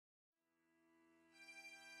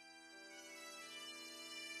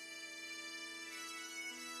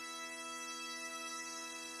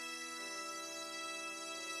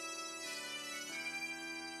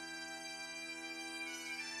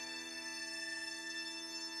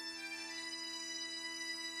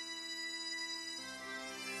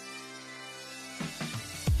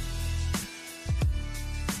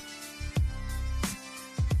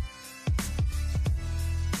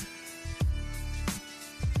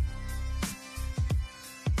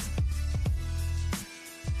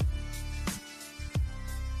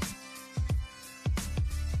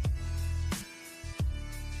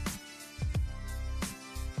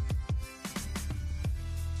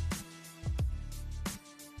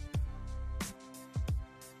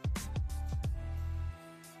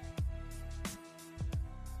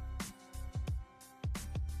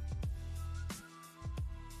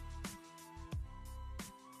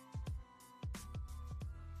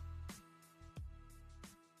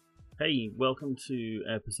Hey, welcome to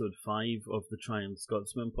episode 5 of the Trying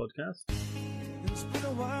Scotsman podcast. It's been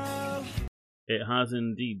a while. It has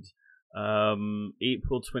indeed.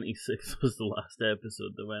 April 26th was the last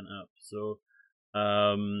episode that went up, so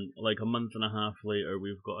like a month and a half later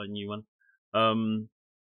we've got a new one.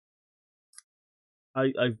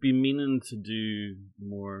 I've been meaning to do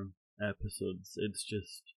more episodes. It's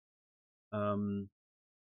just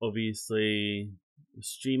obviously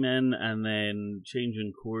streaming and then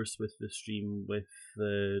changing course with the stream with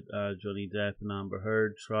the Johnny Depp and Amber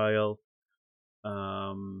Heard trial,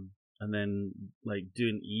 and then like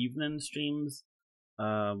doing evening streams,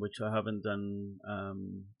 which I haven't done,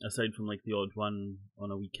 aside from like the odd one on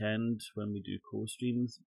a weekend when we do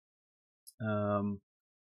co-streams.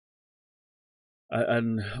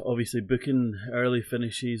 And obviously booking early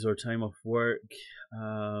finishes or time off work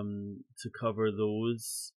to cover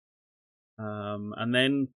those. And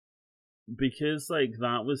then because like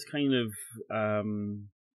that was kind of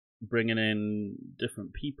bringing in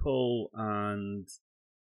different people and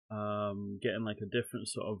getting like a different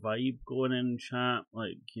sort of vibe going in chat.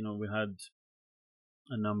 Like, you know, we had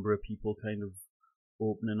a number of people kind of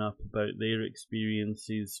opening up about their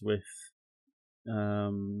experiences with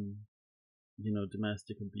you know,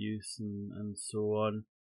 domestic abuse and so on.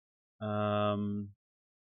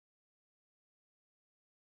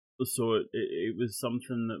 So it was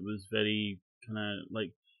something that was very kind of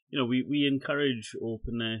like, you know, we encourage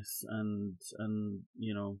openness and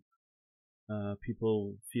you know,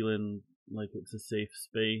 people feeling like it's a safe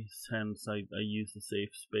space. Hence, I use the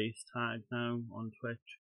safe space tag now on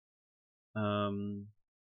Twitch.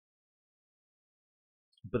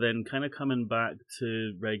 But then kind of coming back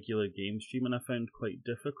to regular game streaming I found quite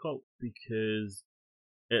difficult because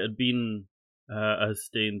it had been, as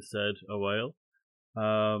Stain said, a while.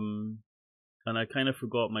 And I kind of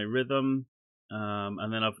forgot my rhythm.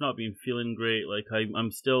 And then I've not been feeling great. Like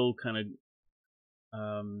I'm still kind of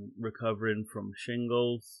recovering from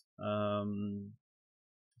shingles.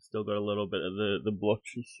 Still got a little bit of the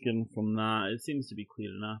blotchy skin from that. It seems to be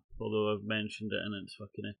clearing up, although I've mentioned it and it's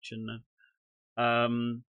fucking itching now.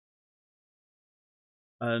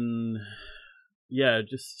 And yeah,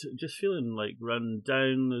 just feeling like run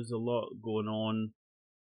down. There's a lot going on,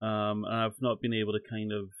 and I've not been able to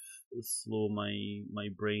kind of slow my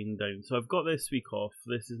brain down. So I've got this week off.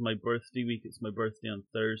 This is my birthday week. It's my birthday on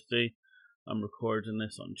Thursday. I'm recording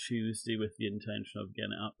this on Tuesday with the intention of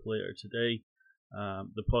getting it up later today.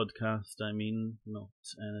 The podcast, I mean, not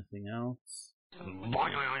anything else.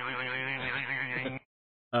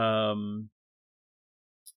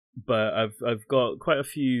 But I've got quite a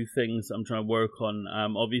few things I'm trying to work on.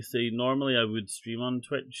 Obviously, normally I would stream on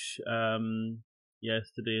Twitch.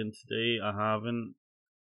 Yesterday and today I haven't.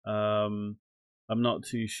 I'm not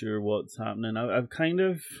too sure what's happening. I've kind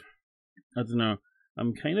of, I don't know.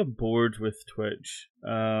 I'm kind of bored with Twitch.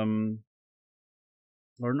 Or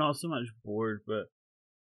not so much bored, but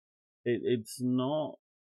it's not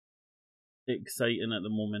exciting at the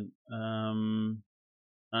moment.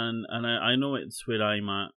 And I know it's where I'm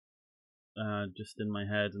at. Just in my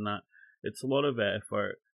head, and that it's a lot of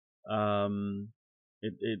effort.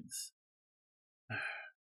 It's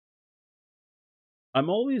I'm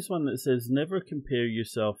always one that says never compare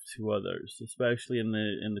yourself to others, especially in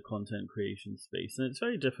the content creation space, and it's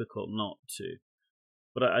very difficult not to.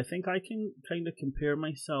 But I think I can kind of compare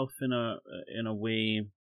myself in a way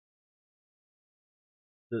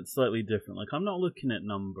that's slightly different. Like I'm not looking at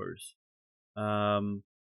numbers. I'm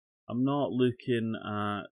not looking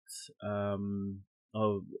at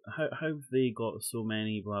oh, how have they got so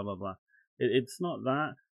many, blah blah blah. It's not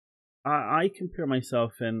that. I compare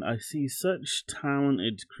myself and I see such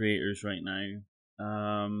talented creators right now,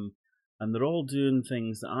 and they're all doing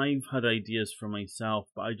things that I've had ideas for myself,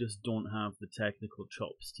 but I just don't have the technical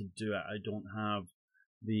chops to do it. I don't have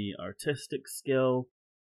the artistic skill.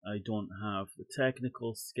 I don't have the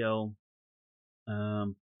technical skill.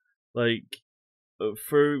 Like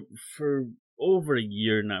for over a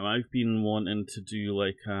year now, I've been wanting to do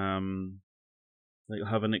like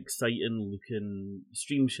have an exciting looking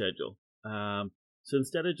stream schedule. So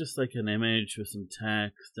instead of just like an image with some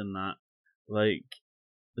text and that, like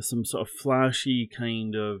some sort of flashy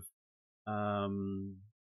kind of,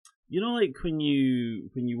 you know, like when you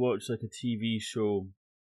watch like a TV show,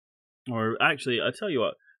 or actually, I tell you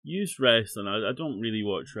what, use wrestling. I don't really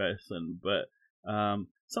watch wrestling, but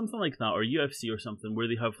something like that, or UFC or something, where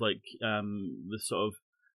they have like the sort of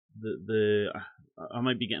the I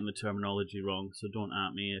might be getting the terminology wrong, so don't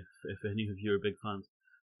at me if any of you are big fans.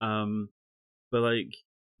 But like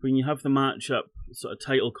when you have the matchup sort of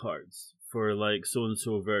title cards for like so and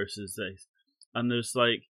so versus this, and there's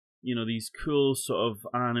like these cool sort of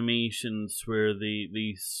animations where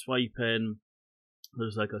they swipe in.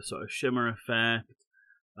 There's like a sort of shimmer effect.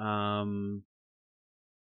 And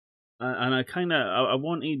I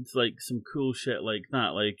wanted like some cool shit like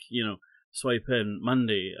that, like swipe in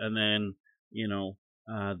Monday, and then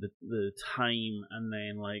the time, and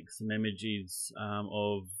then like some images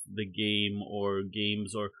of the game or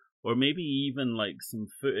games, or maybe even like some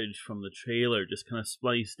footage from the trailer just kind of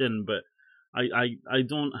spliced in. But I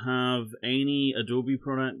don't have any Adobe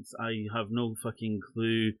products. I have no fucking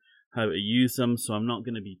clue how to use them, so I'm not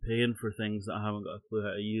going to be paying for things that I haven't got a clue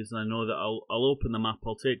how to use. And I know that I'll open them up,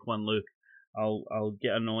 I'll take one look, I'll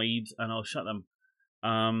get annoyed, and I'll shut them.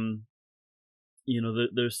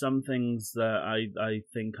 There's some things that I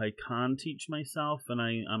think I can teach myself, and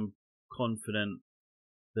I'm confident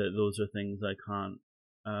that those are things I can't.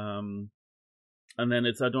 And then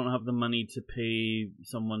it's I don't have the money to pay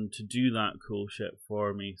someone to do that cool shit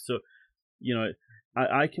for me. So,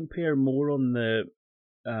 I compare more on the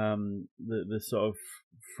sort of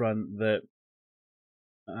front that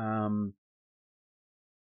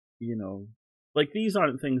like these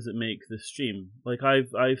aren't things that make the stream. Like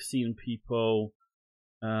I've seen people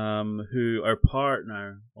who are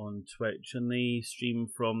partner on Twitch, and they stream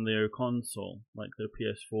from their console, like their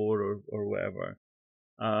PS4 or whatever.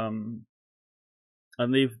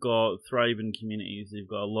 And they've got thriving communities. They've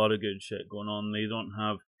got a lot of good shit going on. They don't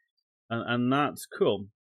have, and that's cool.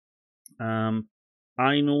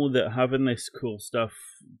 I know that having this cool stuff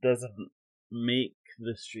doesn't make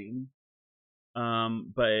the stream,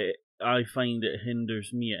 but I find it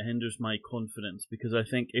hinders me. It hinders my confidence, because I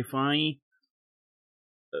think if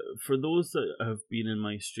for those that have been in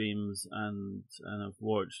my streams and have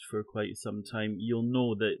watched for quite some time, you'll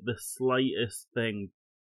know that the slightest thing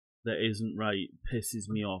that isn't right pisses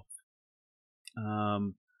me off.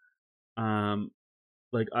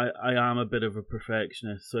 Like I am a bit of a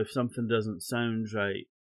perfectionist, so if something doesn't sound right,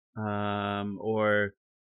 or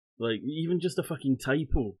like even just a fucking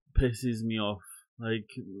typo pisses me off. Like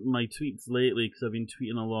my tweets lately, because I've been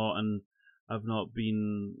tweeting a lot and I've not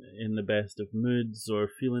been in the best of moods or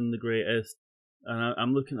feeling the greatest, and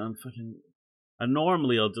I'm looking at them fucking. And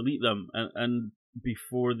normally I'll delete them and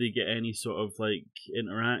before they get any sort of like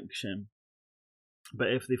interaction.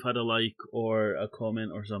 But if they've had a like or a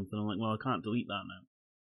comment or something, I'm like, well, I can't delete that now.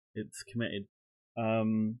 It's committed.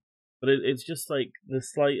 But it's just like the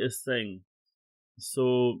slightest thing.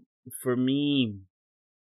 So for me,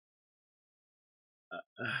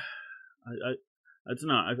 I don't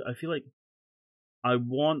know. I feel like I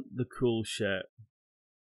want the cool shit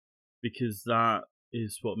because that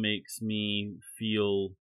is what makes me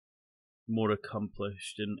feel more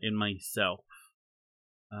accomplished in myself.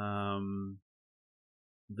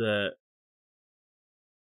 That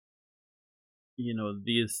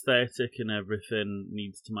the aesthetic and everything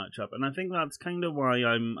needs to match up, and I think that's kind of why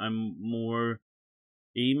I'm more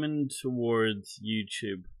aiming towards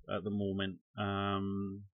YouTube at the moment.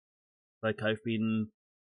 Like I've been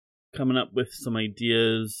coming up with some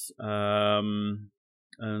ideas, and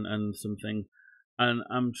something, and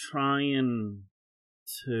I'm trying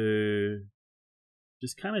to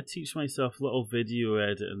just kind of teach myself little video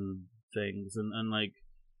editing things and like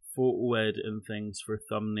photo editing things for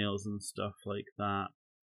thumbnails and stuff like that.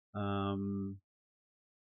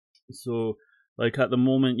 So like at the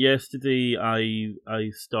moment, yesterday I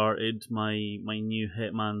started my new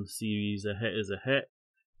Hitman series, A Hit Is a Hit,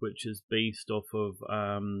 which is based off of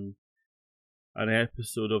an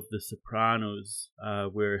episode of The Sopranos,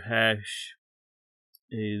 where Hesh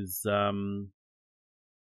is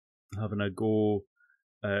having a go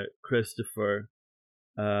at Christopher,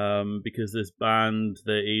 because this band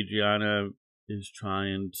that Adriana is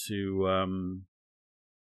trying to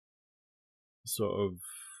sort of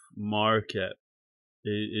market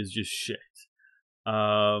is just shit.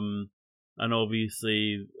 And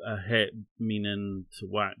obviously a hit meaning to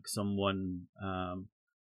whack someone.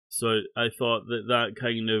 So I thought that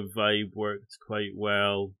kind of vibe worked quite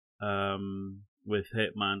well with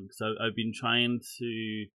Hitman, because I've been trying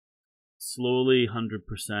to slowly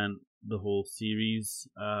 100% the whole series.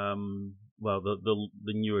 Well, the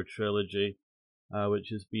newer trilogy, which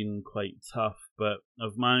has been quite tough, but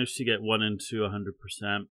I've managed to get 1 and 2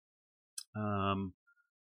 100%.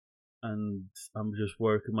 And I'm just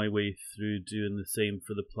working my way through doing the same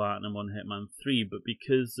for the Platinum on Hitman 3, but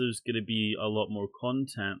because there's going to be a lot more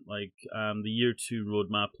content, like the Year 2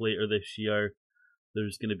 roadmap later this year,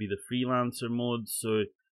 there's going to be the freelancer mode, so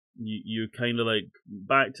you're kind of like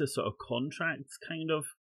back to sort of contracts, kind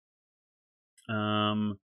of.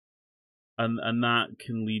 And that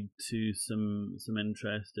can lead to some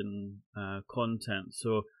interesting content.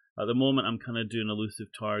 So At the moment, I'm kind of doing elusive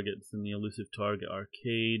targets in the elusive target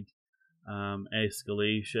arcade,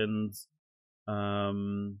 escalations, but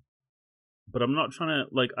I'm not trying to,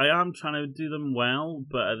 like, I am trying to do them well,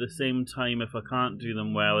 but at the same time, if I can't do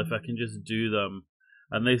them well, if I can just do them,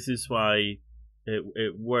 and this is why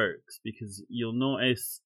it works, because you'll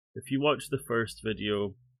notice if you watch the first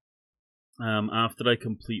video, after I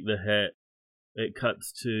complete the hit, it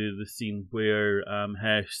cuts to the scene where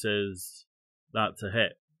Hesh says that's a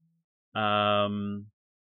hit, and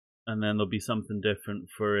then there'll be something different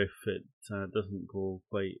for if it doesn't go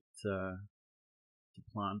quite to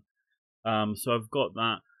plan. So I've got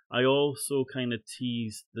that. I also kind of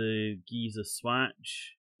teased the Giza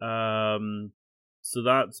Swatch. So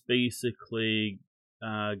that's basically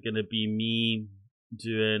gonna be me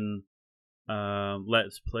doing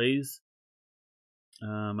Let's Plays.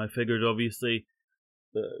 I figured obviously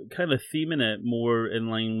kind of theming it more in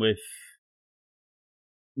line with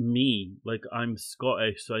me. Like, I'm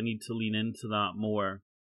Scottish, so I need to lean into that more.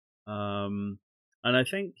 And I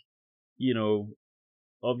think, you know,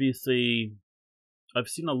 obviously I've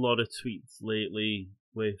seen a lot of tweets lately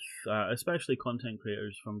with especially content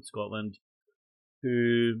creators from Scotland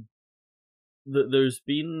who there's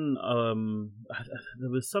been there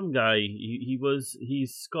was some guy,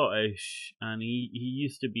 he's Scottish, and he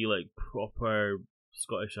used to be like proper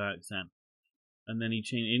Scottish accent, and then he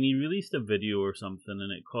changed and he released a video or something,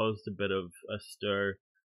 and it caused a bit of a stir,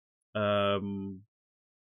 and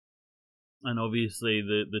obviously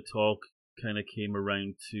the talk kind of came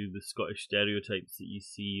around to the Scottish stereotypes that you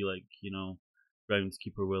see, like, you know,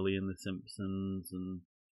 Groundskeeper Willie in The Simpsons, and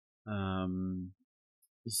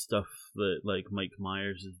stuff that like Mike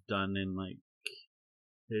Myers has done in like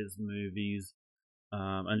his movies,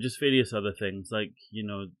 and just various other things, like, you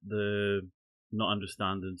know, the not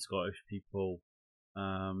understanding Scottish people,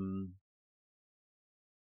 and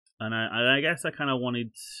I guess I kind of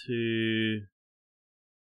wanted to,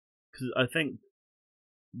 because I think,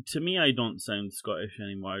 to me, I don't sound Scottish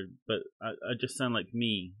anymore, but I just sound like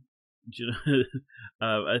me. Do you know?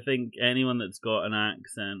 I think anyone that's got an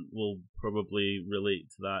accent will probably relate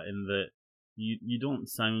to that, in that you don't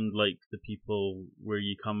sound like the people where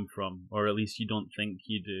you come from, or at least you don't think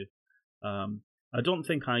you do. I don't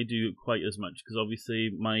think I do quite as much, because obviously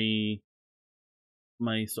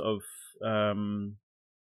my sort of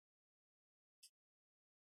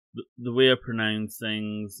the way I pronounce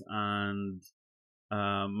things, and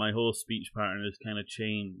my whole speech pattern has kind of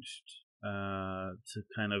changed to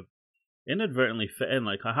kind of inadvertently fit in.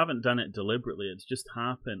 Like, I haven't done it deliberately, it's just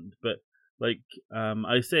happened, but like,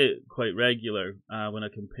 I say it quite regular when I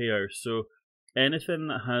compare. So anything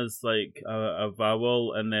that has like a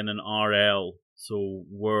vowel and then an RL, so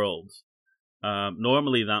world,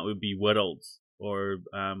 normally that would be world, or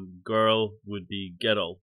girl would be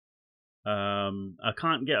girl. I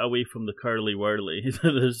can't get away from the curly whirly.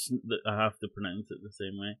 I have to pronounce it the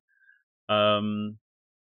same way.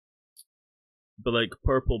 But like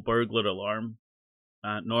purple burglar alarm,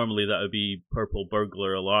 normally that would be purple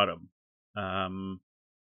burglar alarm.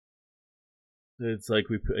 It's like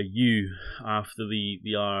we put a U after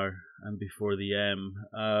the R and before the M.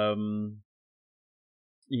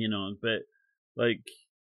 You know, but like,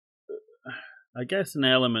 I guess an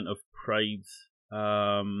element of pride.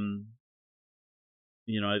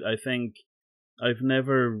 You know, I think I've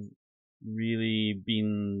never really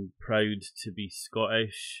been proud to be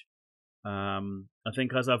Scottish. I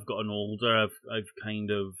think as I've gotten older, I've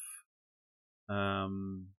kind of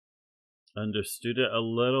understood it a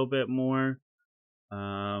little bit more.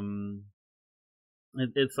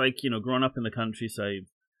 It's like, you know, growing up in the countryside,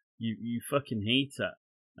 you fucking hate it,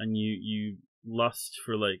 and you lust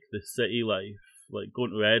for like the city life. Like,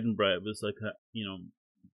 going to Edinburgh, it was like a, you know,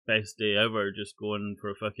 best day ever, just going for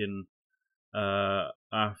a fucking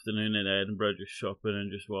afternoon in Edinburgh, just shopping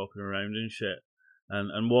and just walking around and shit.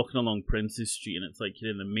 And walking along Princes Street, and it's like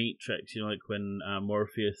you're in the Matrix, you know, like when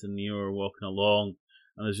Morpheus and Neo are walking along,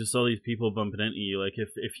 and there's just all these people bumping into you. Like,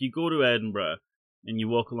 if you go to Edinburgh and you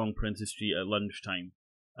walk along Princes Street at lunchtime,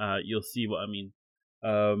 you'll see what I mean.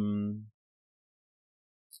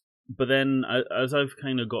 But then as I've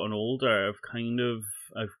kind of gotten older, I kind of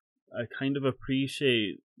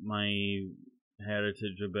appreciate my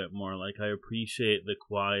heritage a bit more. Like, I appreciate the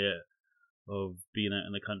quiet of being out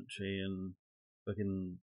in the country and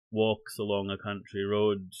fucking walks along a country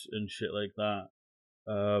road and shit like that.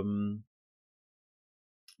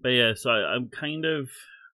 But yeah, so I'm kind of,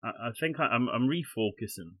 I think I'm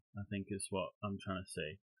refocusing, I think is what I'm trying to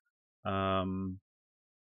say.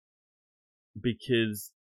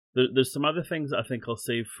 Because There's some other things that I think I'll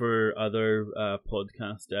save for other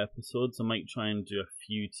podcast episodes. I might try and do a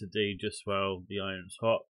few today just while the iron's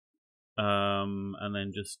hot, and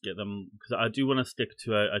then just get them, because I do want to stick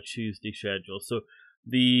to a Tuesday schedule. So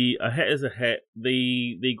a hit is a hit.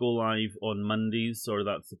 They go live on Mondays, or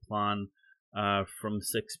that's the plan. From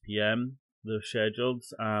 6 p.m. They're scheduled.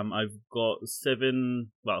 I've got 6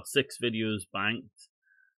 videos banked.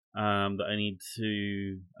 That I need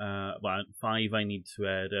to, 5 I need to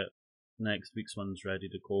edit. Next week's one's ready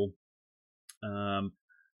to go. And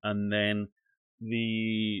then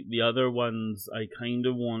the other ones I kind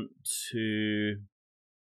of want to.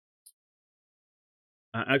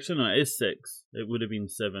 Actually, no, it is 6. It would have been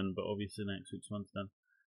 7, but obviously next week's one's done.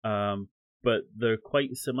 But they're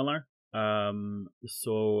quite similar.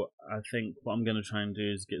 So I think what I'm going to try and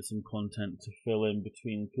do is get some content to fill in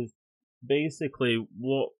between, because basically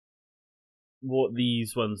what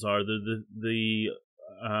these ones are, the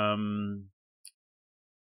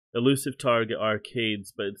Elusive Target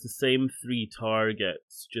arcades, but it's the same 3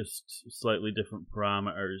 targets, just slightly different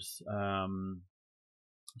parameters.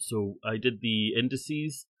 So I did the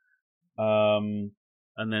indices, and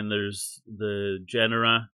then there's the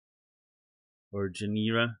genera,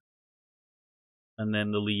 and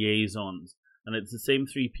then the liaisons, and it's the same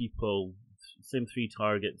 3 people, same 3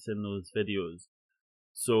 targets in those videos.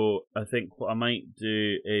 So I think what I might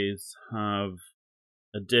do is have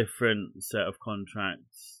a different set of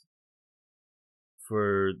contracts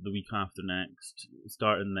for the week after next,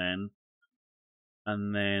 starting then,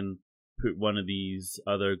 and then put one of these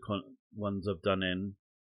other ones I've done in,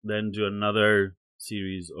 then do another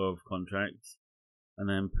series of contracts, and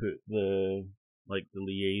then put the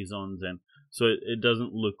liaisons in, so it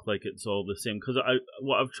doesn't look like it's all the same. Because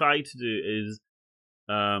what I've tried to do is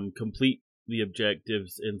complete the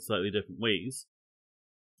objectives in slightly different ways,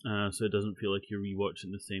 so it doesn't feel like you're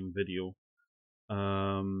rewatching the same video.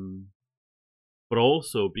 But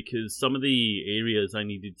also because some of the areas I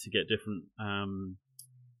needed to get different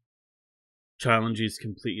challenges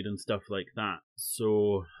completed and stuff like that,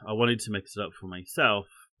 so I wanted to mix it up for myself,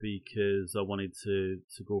 because I wanted to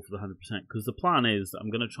go for the 100%, because the plan is that I'm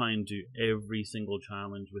going to try and do every single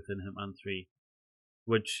challenge within Hitman 3,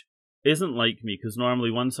 which isn't like me, because normally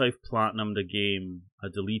once I've platinumed a game, I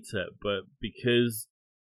delete it, but because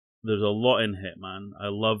there's a lot in Hitman, I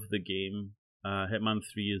love the game. Hitman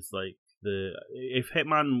 3 is like if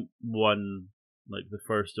Hitman 1, like the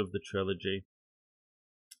first of the trilogy,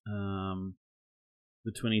 the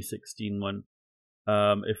 2016 one,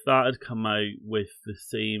 if that had come out with the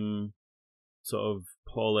same sort of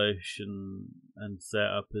polish and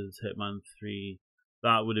setup as Hitman 3,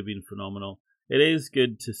 that would have been phenomenal. It is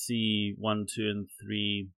good to see 1, 2, and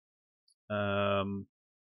 3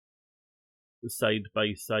 side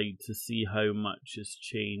by side, to see how much has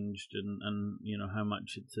changed and how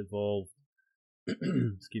much it's evolved.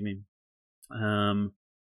 Excuse me.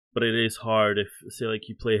 But it is hard if, say, like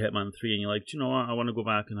you play Hitman 3 and you're like, do you know what, I want to go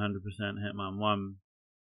back and 100% Hitman 1.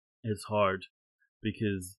 It's hard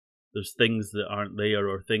because there's things that aren't there,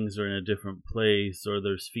 or things are in a different place, or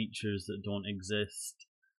there's features that don't exist,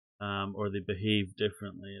 or they behave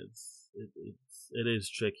differently. It is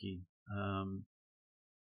tricky, and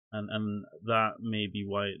that may be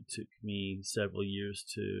why it took me several years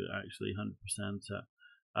to actually 100% it.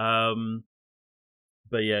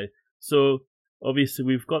 But yeah, so obviously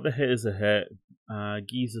we've got the hit as a hit,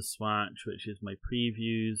 Giza Swatch, which is my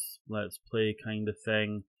previews, let's play kind of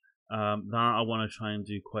thing. That I want to try and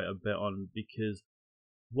do quite a bit on, because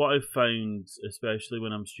what I've found, especially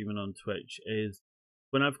when I'm streaming on Twitch, is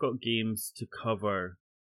when I've got games to cover,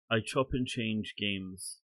 I chop and change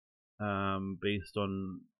games based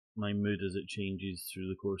on my mood as it changes through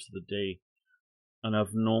the course of the day. And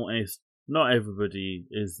I've noticed not everybody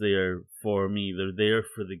is there for me, they're there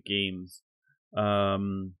for the games.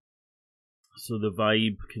 So the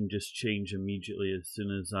vibe can just change immediately as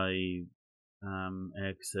soon as I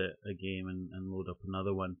exit a game and load up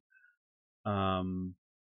another one.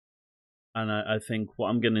 And I think what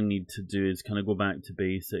I'm going to need to do is kind of go back to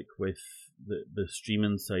basic with the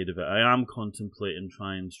streaming side of it. I am contemplating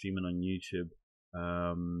trying streaming on YouTube,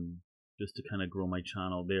 just to kind of grow my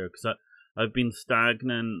channel there, because I've been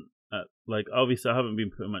stagnant at, like, obviously I haven't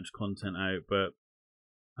been putting much content out, but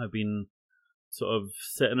I've been sort of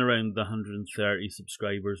sitting around the 130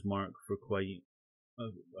 subscribers mark for quite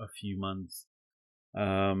a few months.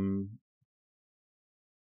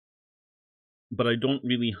 But I don't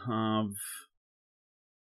really have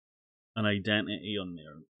an identity on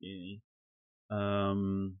there, really.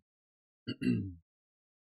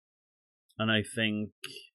 And I think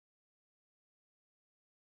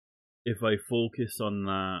if I focus on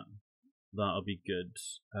that, that'll be good.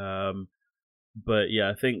 But yeah,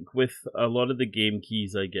 I think with a lot of the game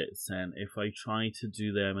keys I get sent, if I try to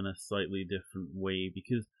do them in a slightly different way,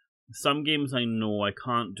 because some games I know I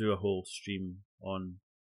can't do a whole stream on,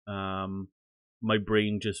 my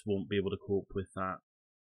brain just won't be able to cope with that.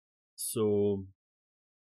 So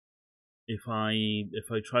if I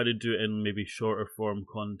try to do it in maybe shorter form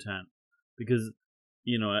content, because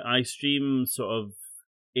I stream sort of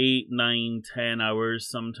 8, 9, 10 hours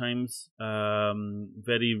sometimes.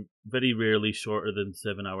 Very, very rarely shorter than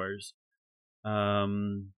 7 hours.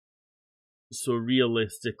 So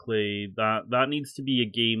realistically, that needs to be a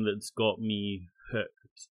game that's got me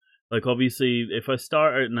hooked. Like obviously, if I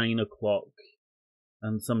start at 9 o'clock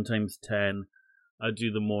and sometimes 10, I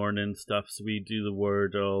do the morning stuff. So we do the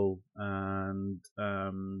Wordle and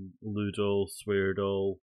Ludle,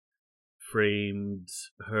 Sweardle, Framed,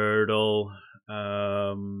 Hurdle,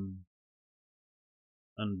 and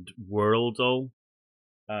Worldle,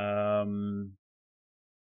 to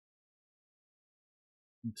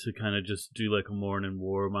kind of just do like a morning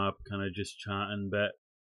warm up, kind of just chatting bit,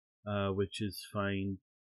 which is fine.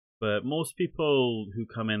 But most people who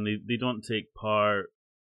come in, they don't take part,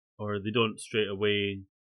 or they don't straight away.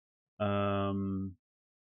 So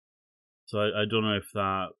I don't know if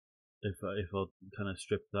I'll kind of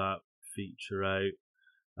strip that feature out,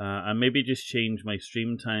 and maybe just change my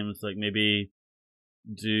stream times, like maybe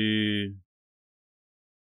do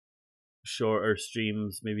shorter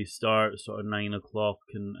streams, maybe start sort of 9 o'clock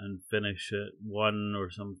and finish at 1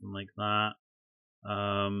 or something like that.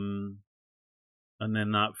 And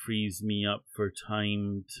then that frees me up for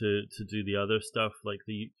time to do the other stuff, like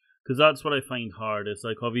because that's what I find hard. It's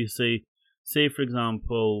like, obviously, say for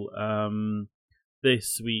example,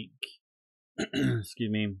 this week,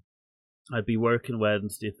 excuse me, I'd be working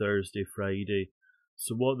Wednesday, Thursday, Friday.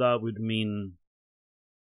 So what that would mean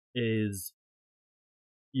is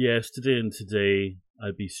yesterday and today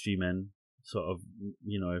I'd be streaming sort of,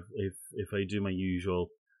 if I do my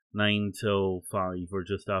usual 9 till 5 or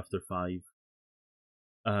just after 5.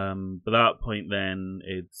 But that point then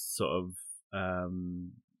it's sort of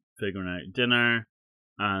figuring out dinner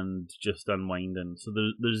and just unwinding. So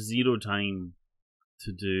there's zero time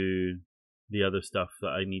to do the other stuff that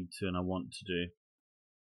I need to and I want to do.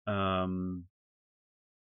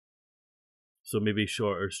 So maybe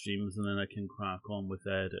shorter streams and then I can crack on with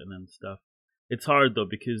editing and stuff. It's hard though,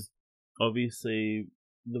 because obviously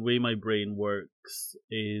the way my brain works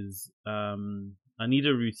is I need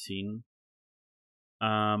a routine.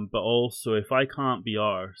 But also if I can't be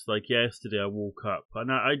arsed, like yesterday I woke up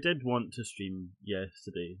and I did want to stream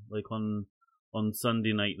yesterday. Like on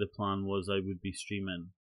Sunday night the plan was I would be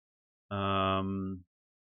streaming. And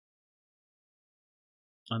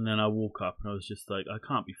then I woke up and I was just like, I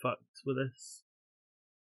can't be fucked with this.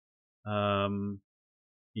 And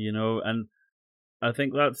I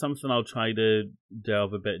think that's something I'll try to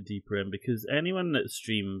delve a bit deeper in, because anyone that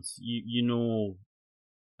streams, anyone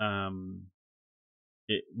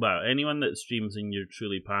that streams and you're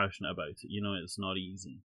truly passionate about it, it's not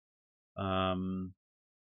easy.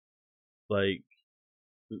 Like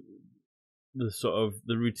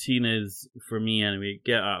the routine is, for me anyway,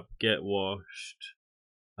 get up, get washed,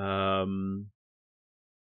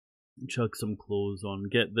 chug some clothes on,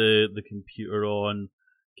 get the computer on,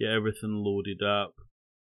 get everything loaded up,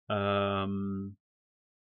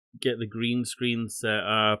 get the green screen set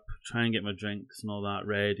up, try and get my drinks and all that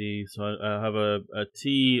ready. So I have a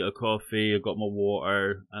tea, a coffee, I've got my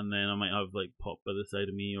water, and then I might have like pop by the side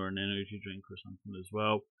of me or an energy drink or something as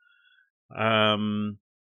well.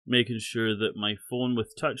 Making sure that my phone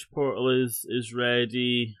with touch portal is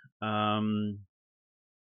ready, and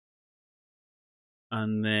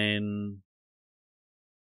then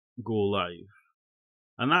go live.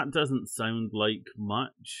 And that doesn't sound like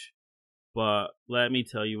much, but let me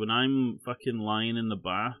tell you, when I'm fucking lying in the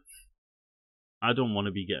bath, I don't want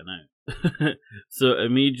to be getting out. So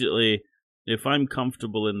immediately, if I'm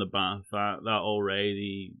comfortable in the bath, that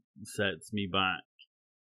already sets me back.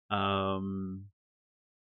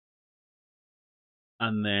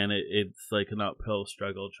 And then it's like an uphill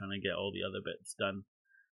struggle trying to get all the other bits done.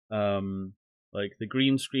 Like the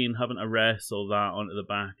green screen, having to wrestle that onto the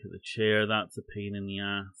back of the chair, that's a pain in the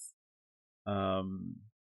ass.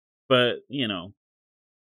 But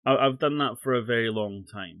I've done that for a very long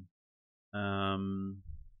time. And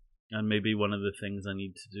maybe one of the things I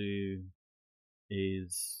need to do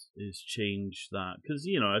is change that, because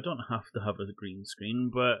I don't have to have a green screen,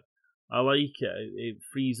 but I like it. It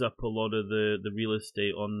frees up a lot of the real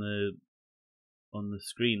estate on the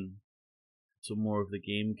screen, so more of the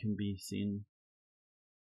game can be seen.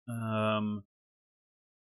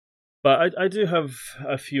 But I do have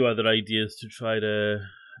a few other ideas to try to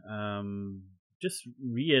just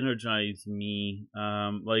re-energize me.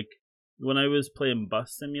 Like when I was playing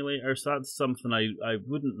Bus Simulator, so that's something I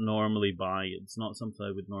wouldn't normally buy. It's not something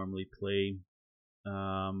I would normally play.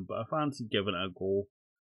 But I fancy giving it a go.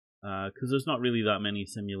 Because there's not really that many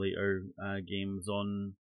simulator games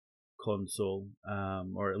on console,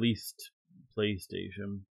 or at least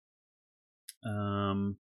PlayStation.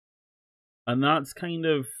 And that's kind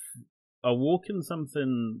of awoken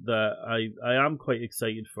something that I am quite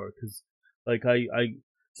excited for, because like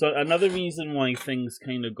so another reason why things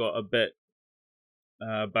kind of got a bit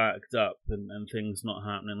backed up and things not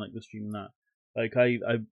happening like the stream, that like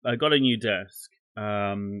I got a new desk,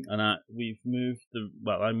 and I moved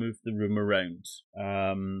the room around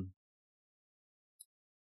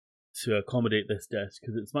to accommodate this desk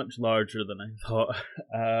because it's much larger than I thought.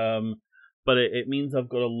 But it means I've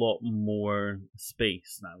got a lot more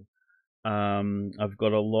space now. I've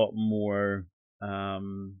got a lot more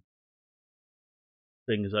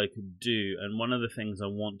things I could do, and one of the things I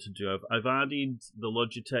want to do, I've added the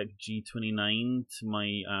Logitech G29 to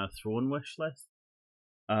my Throne wish list,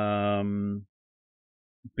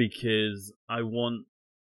 because I want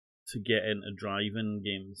to get into driving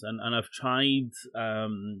games, and I've tried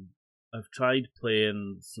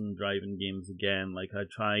playing some driving games again. Like I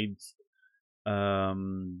tried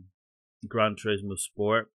Gran Turismo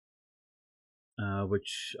Sport,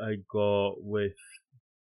 which I got with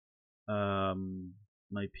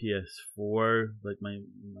my PS4. Like I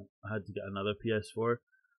had to get another PS4,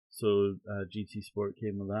 so GT Sport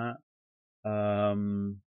came with that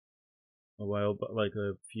a while, but like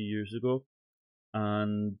a few years ago,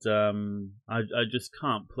 and I just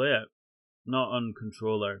can't play it, not on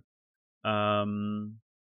controller. And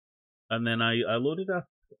then I loaded up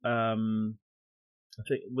I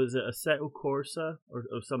think, was it Assetto Corsa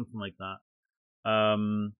or something like that.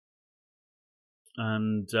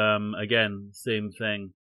 And again, same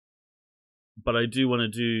thing. But I do want to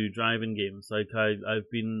do driving games. Like I've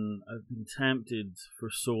been tempted for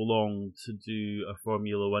so long to do a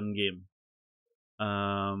Formula One game.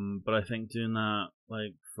 But I think doing that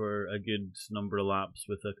like for a good number of laps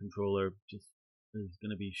with a controller just is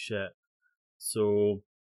gonna be shit. So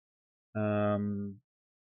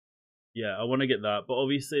yeah, I want to get that, but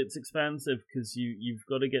obviously it's expensive because you've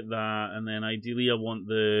got to get that, and then ideally I want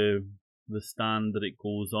the stand that it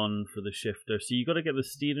goes on for the shifter. So you got to get the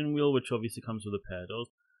steering wheel, which obviously comes with the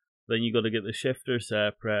pedals. Then you got to get the shifter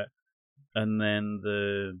separate, and then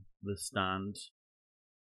the stand.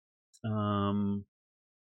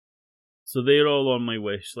 So they're all on my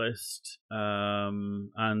wish list,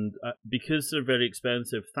 and because they're very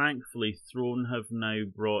expensive, thankfully Throne have now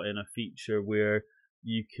brought in a feature where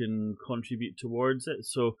you can contribute towards it.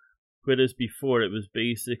 So whereas before it was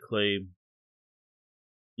basically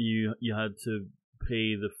you had to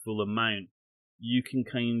pay the full amount, you can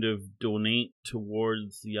kind of donate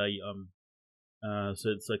towards the item. So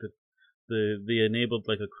it's like they enabled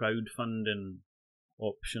like a crowdfunding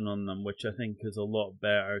option on them, which I think is a lot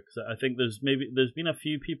better, because I think there's been a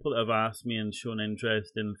few people that have asked me and shown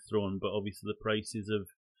interest in Throne, but obviously the prices have,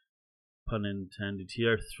 pun intended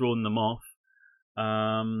here, thrown them off.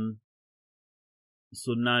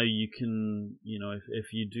 So now you can,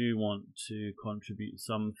 if you do want to contribute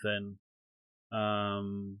something,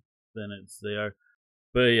 then it's there.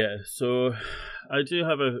 But yeah, so I do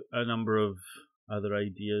have a number of other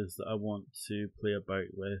ideas that I want to play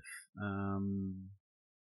about with.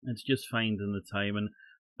 It's just finding the time, and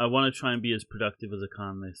I want to try and be as productive as I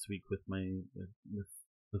can this week with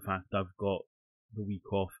the fact I've got the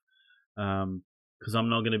week off. Because I'm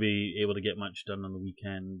not going to be able to get much done on the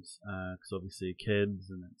weekends, because obviously kids,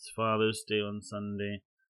 and it's Father's Day on Sunday.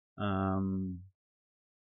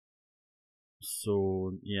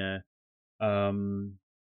 So yeah, I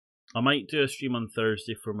might do a stream on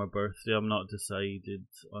Thursday for my birthday. I'm not decided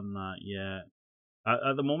on that yet.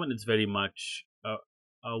 At the moment, it's very much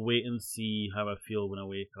I'll wait and see how I feel when I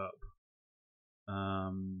wake up.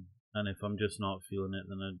 And if I'm just not feeling it,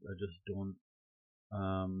 then I just don't.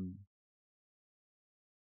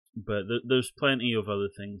 But there's plenty of other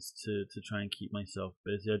things to try and keep myself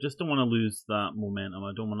busy. I just don't want to lose that momentum.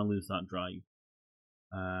 I don't want to lose that drive.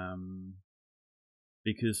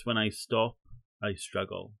 Because when I stop, I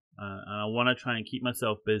struggle. And I want to try and keep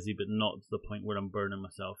myself busy, but not to the point where I'm burning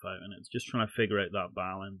myself out. And it's just trying to figure out that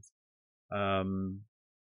balance.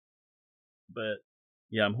 But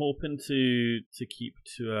yeah, I'm hoping to keep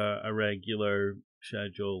to a regular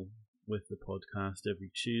schedule with the podcast every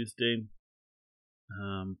Tuesday.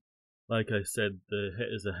 like I said, the Hit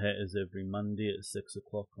is a Hit is every Monday at 6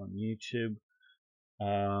 o'clock on YouTube.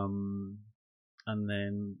 And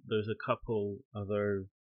then there's a couple other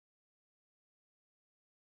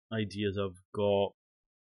ideas I've got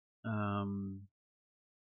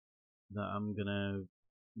that I'm gonna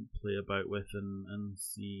play about with and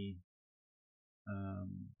see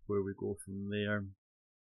where we go from there.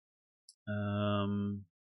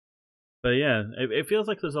 But yeah, it feels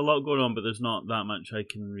like there's a lot going on, but there's not that much I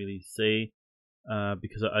can really say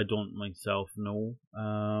because I don't myself know.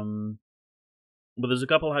 But there's a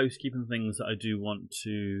couple housekeeping things that I do want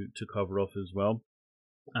to cover off as well.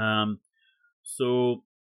 So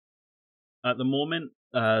at the moment,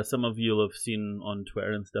 some of you will have seen on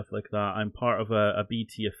Twitter and stuff like that, I'm part of a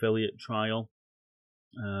BT affiliate trial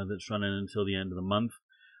that's running until the end of the month.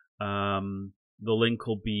 The link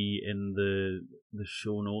will be in the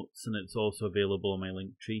show notes, and it's also available on my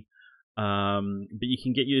Linktree. But you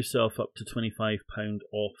can get yourself up to £25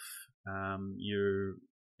 off your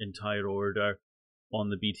entire order on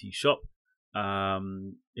the BT shop.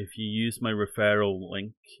 If you use my referral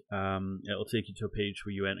link, it'll take you to a page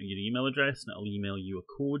where you enter your email address, and it'll email you a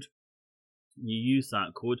code. You use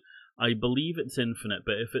that code. I believe it's infinite,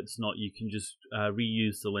 but if it's not, you can just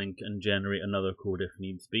reuse the link and generate another code if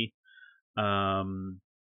needs be. And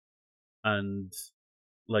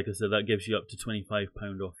like I said, that gives you up to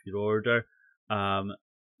 £25 off your order.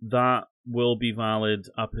 That will be valid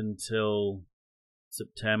up until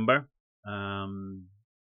September.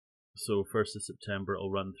 So 1st of September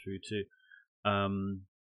it'll run through to,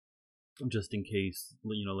 just in case,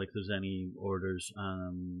 like there's any orders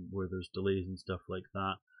where there's delays and stuff like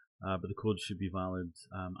that. But the code should be valid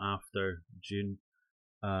after June.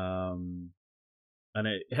 And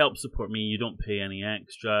it helps support me. You don't pay any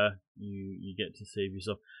extra. You get to save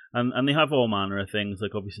yourself. And they have all manner of things.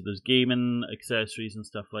 Like obviously there's gaming accessories and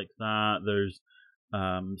stuff like that. There's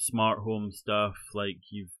smart home stuff. Like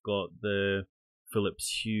you've got the Philips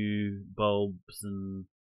Hue bulbs and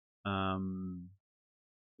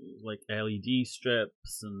like LED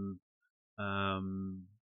strips and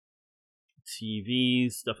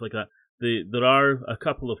TVs, stuff like that. There are a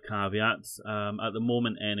couple of caveats at the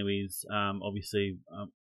moment anyways. Obviously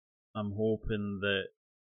I'm hoping that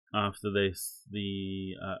after this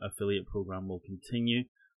the affiliate program will continue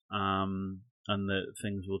and that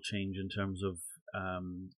things will change in terms of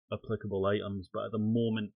applicable items, but at the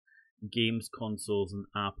moment games consoles and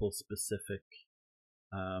Apple specific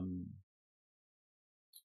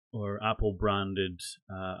or Apple branded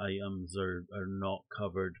items are not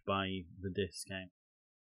covered by the discount.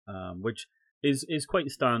 Which is quite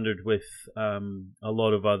standard with a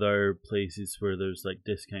lot of other places where there's like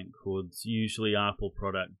discount codes. Usually Apple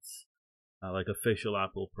products, like official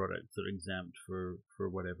Apple products, are exempt for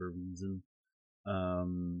whatever reason.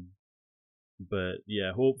 But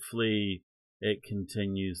yeah, hopefully it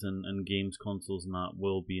continues and games consoles and that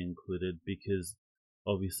will be included, because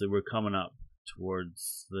obviously we're coming up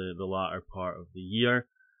towards the latter part of the year,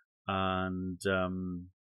 and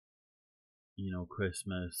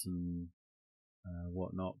Christmas and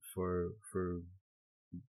whatnot for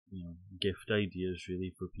gift ideas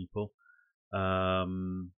really for people.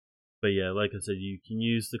 But yeah, like I said, you can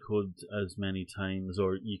use the code as many times,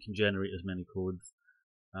 or you can generate as many codes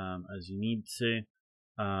as you need to.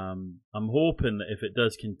 I'm hoping that if it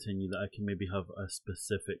does continue, that I can maybe have a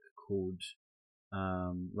specific code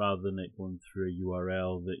rather than it going through a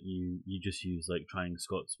URL that you just use, like Trying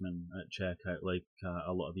Scotsman at checkout, like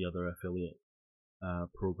a lot of the other affiliate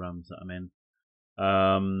programs that I'm in.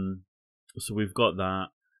 So we've got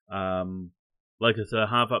that. Like I said, I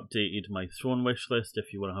have updated my Throne wish list.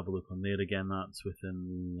 If you want to have a look on there again, that's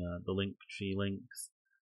within the Linktree links.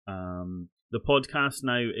 The podcast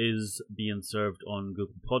now is being served on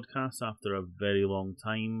Google Podcasts after a very long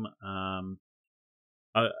time.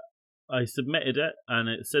 I submitted it and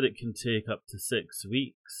it said it can take up to 6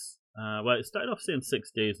 weeks. Well, it started off saying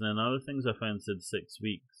 6 days, and then other things I found said 6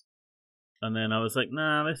 weeks. And then I was like,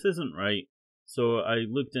 nah, this isn't right. So I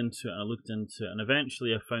looked into it, and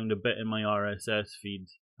eventually I found a bit in my RSS feed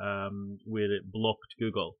where it blocked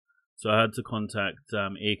Google. So I had to contact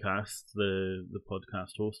Acast, the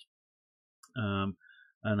podcast host, and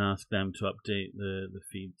ask them to update the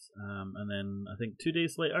feeds. And then I think 2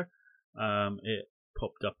 days later, it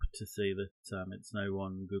popped up to say that it's now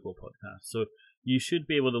on Google Podcasts. So you should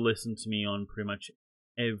be able to listen to me on pretty much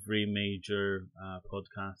every major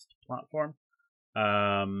podcast platform.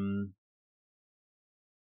 And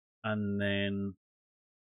then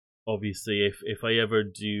obviously if I ever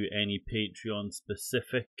do any Patreon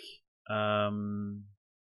specific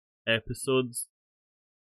episodes,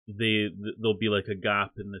 there'll be like a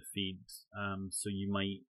gap in the feed. So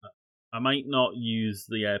I might not use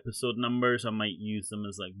the episode numbers. I might use them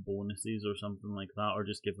as like bonuses or something like that, or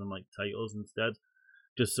just give them like titles instead,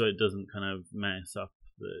 just so it doesn't kind of mess up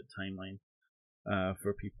the timeline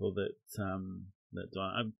for people that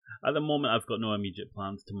don't. At the moment, I've got no immediate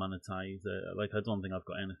plans to monetize it. Like, I don't think I've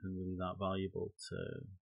got anything really that valuable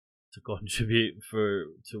to contribute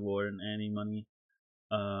to warrant any money.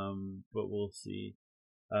 But we'll see.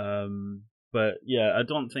 But yeah, I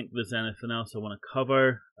don't think there's anything else I want to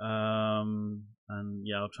cover. And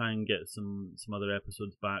yeah, I'll try and get some other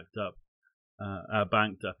episodes banked up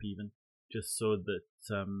even, just so that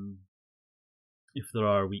if there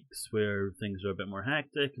are weeks where things are a bit more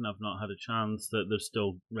hectic and I've not had a chance, that there's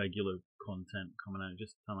still regular content coming out,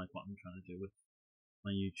 just kind of like what I'm trying to do with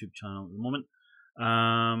my YouTube channel at the moment.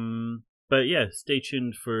 But yeah, stay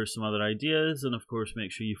tuned for some other ideas, and of course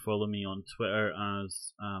make sure you follow me on Twitter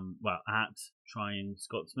as at Trying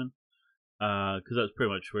Scotsman, because that's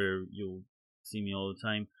pretty much where you'll see me all the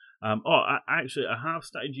time. Actually, I have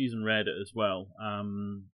started using Reddit as well.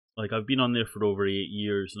 Like, I've been on there for over 8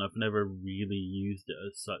 years, and I've never really used it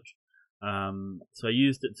as such. So I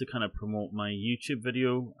used it to kind of promote my YouTube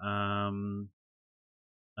video, and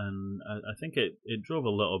I think it drove a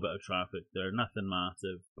little bit of traffic there. Nothing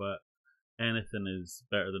massive, but anything is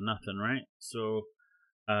better than nothing, right? So,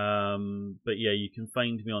 but yeah, you can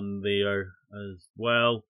find me on there as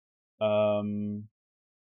well. And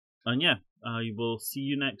yeah, I will see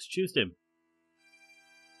you next Tuesday.